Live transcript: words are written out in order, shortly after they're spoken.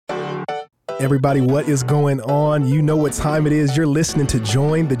Everybody, what is going on? You know what time it is. You're listening to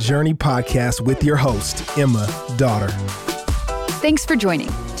Join the Journey podcast with your host, Emma Daughter. Thanks for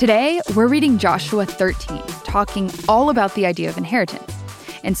joining. Today, we're reading Joshua 13, talking all about the idea of inheritance.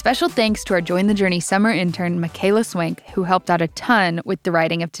 And special thanks to our Join the Journey summer intern, Michaela Swank, who helped out a ton with the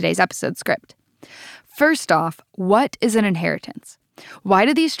writing of today's episode script. First off, what is an inheritance? Why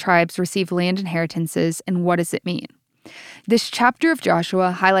do these tribes receive land inheritances, and what does it mean? This chapter of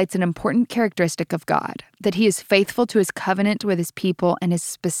Joshua highlights an important characteristic of God, that he is faithful to his covenant with his people and is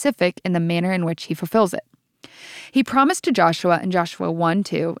specific in the manner in which he fulfills it. He promised to Joshua in Joshua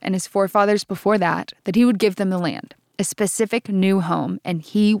 1-2 and his forefathers before that he would give them the land, a specific new home, and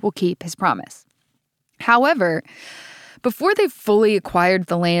he will keep his promise. However, before they fully acquired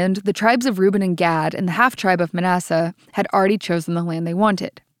the land, the tribes of Reuben and Gad and the half-tribe of Manasseh had already chosen the land they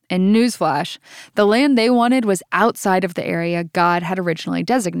wanted. And newsflash, the land they wanted was outside of the area God had originally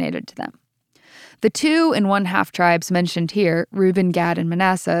designated to them. The 2 and 1/2 tribes mentioned here, Reuben, Gad, and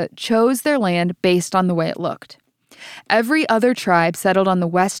Manasseh, chose their land based on the way it looked. Every other tribe settled on the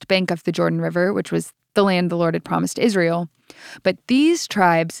west bank of the Jordan River, which was the land the Lord had promised Israel. But these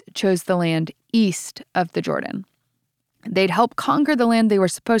tribes chose the land east of the Jordan. They'd help conquer the land they were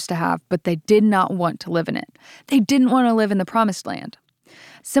supposed to have, but they did not want to live in it. They didn't want to live in the promised land.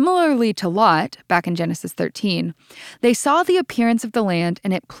 Similarly to Lot, back in Genesis 13, they saw the appearance of the land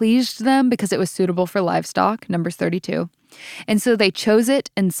and it pleased them because it was suitable for livestock, Numbers 32. And so they chose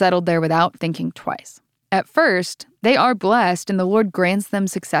it and settled there without thinking twice. At first, they are blessed and the Lord grants them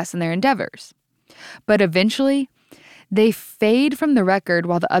success in their endeavors. But eventually, they fade from the record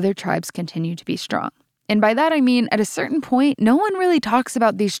while the other tribes continue to be strong. And by that I mean, at a certain point, no one really talks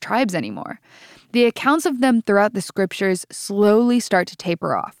about these tribes anymore. The accounts of them throughout the scriptures slowly start to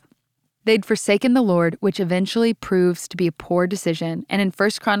taper off. They'd forsaken the Lord, which eventually proves to be a poor decision, and in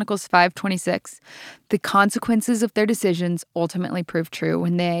 1 Chronicles 5:26, the consequences of their decisions ultimately proved true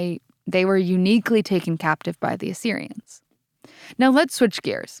when they were uniquely taken captive by the Assyrians. Now let's switch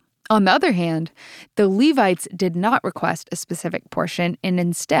gears. On the other hand, the Levites did not request a specific portion and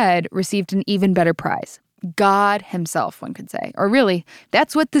instead received an even better prize. God himself, one could say. Or really,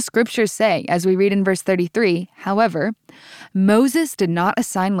 that's what the scriptures say, as we read in verse 33. However, Moses did not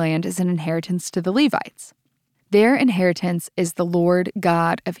assign land as an inheritance to the Levites. Their inheritance is the Lord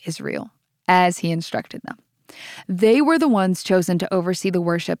God of Israel, as he instructed them. They were the ones chosen to oversee the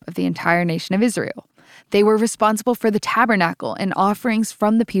worship of the entire nation of Israel. They were responsible for the tabernacle and offerings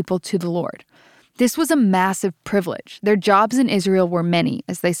from the people to the Lord. This was a massive privilege. Their jobs in Israel were many,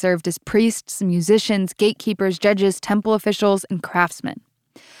 as they served as priests, musicians, gatekeepers, judges, temple officials, and craftsmen.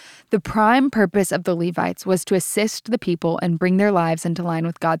 The prime purpose of the Levites was to assist the people and bring their lives into line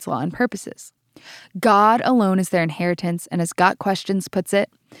with God's law and purposes. God alone is their inheritance, and as Got Questions puts it,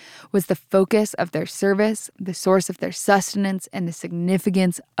 was the focus of their service, the source of their sustenance, and the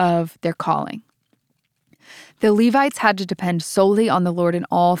significance of their calling. The Levites had to depend solely on the Lord in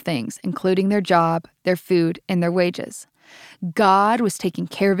all things, including their job, their food, and their wages. God was taking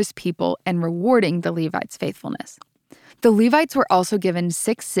care of his people and rewarding the Levites' faithfulness. The Levites were also given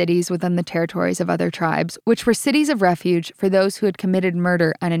 6 cities within the territories of other tribes, which were cities of refuge for those who had committed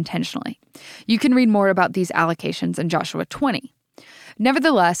murder unintentionally. You can read more about these allocations in Joshua 20.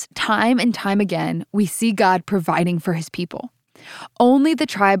 Nevertheless, time and time again, we see God providing for his people. Only the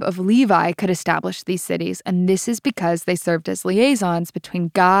tribe of Levi could establish these cities, and this is because they served as liaisons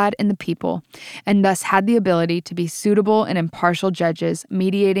between God and the people, and thus had the ability to be suitable and impartial judges,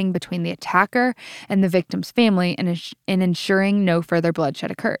 mediating between the attacker and the victim's family and ensuring no further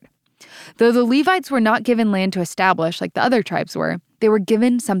bloodshed occurred. Though the Levites were not given land to establish like the other tribes were, they were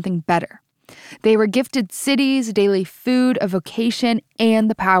given something better. They were gifted cities, daily food, a vocation,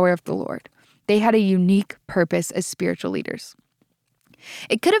 and the power of the Lord. They had a unique purpose as spiritual leaders.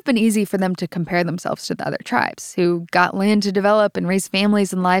 It could have been easy for them to compare themselves to the other tribes, who got land to develop and raise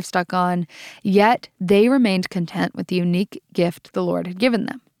families and livestock on, yet they remained content with the unique gift the Lord had given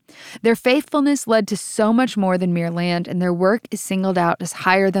them. Their faithfulness led to so much more than mere land, and their work is singled out as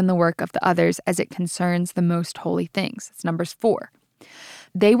higher than the work of the others as it concerns the most holy things. It's Numbers 4.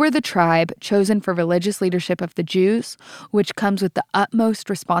 They were the tribe chosen for religious leadership of the Jews, which comes with the utmost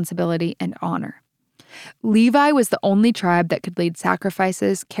responsibility and honor. Levi was the only tribe that could lead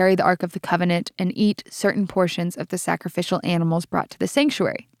sacrifices, carry the Ark of the Covenant, and eat certain portions of the sacrificial animals brought to the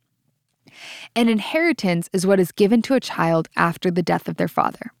sanctuary. An inheritance is what is given to a child after the death of their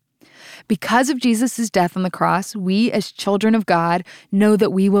father. Because of Jesus' death on the cross, we as children of God know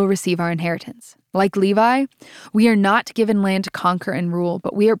that we will receive our inheritance. Like Levi, we are not given land to conquer and rule,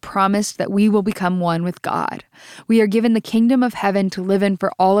 but we are promised that we will become one with God. We are given the kingdom of heaven to live in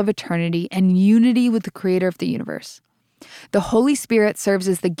for all of eternity and unity with the creator of the universe. The Holy Spirit serves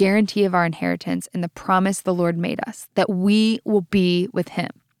as the guarantee of our inheritance and the promise the Lord made us, that we will be with him.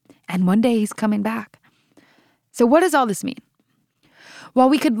 And one day he's coming back. So what does all this mean? While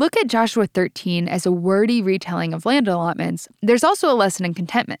we could look at Joshua 13 as a wordy retelling of land allotments, there's also a lesson in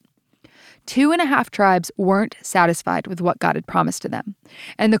contentment. 2.5 tribes weren't satisfied with what God had promised to them.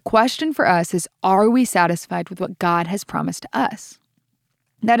 And the question for us is, are we satisfied with what God has promised to us?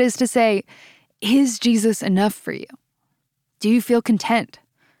 That is to say, is Jesus enough for you? Do you feel content,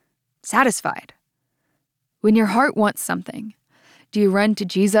 satisfied? When your heart wants something, do you run to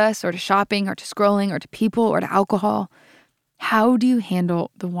Jesus or to shopping or to scrolling or to people or to alcohol? How do you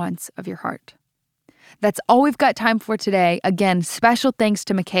handle the wants of your heart? That's all we've got time for today. Again, special thanks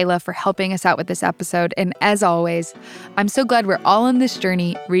to Michaela for helping us out with this episode. And as always, I'm so glad we're all on this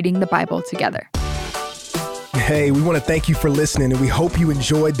journey reading the Bible together. Hey, we want to thank you for listening, and we hope you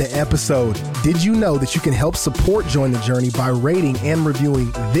enjoyed the episode. Did you know that you can help support Join the Journey by rating and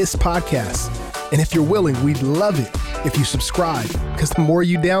reviewing this podcast? And if you're willing, we'd love it if you subscribe, because the more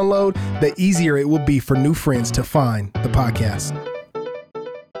you download, the easier it will be for new friends to find the podcast.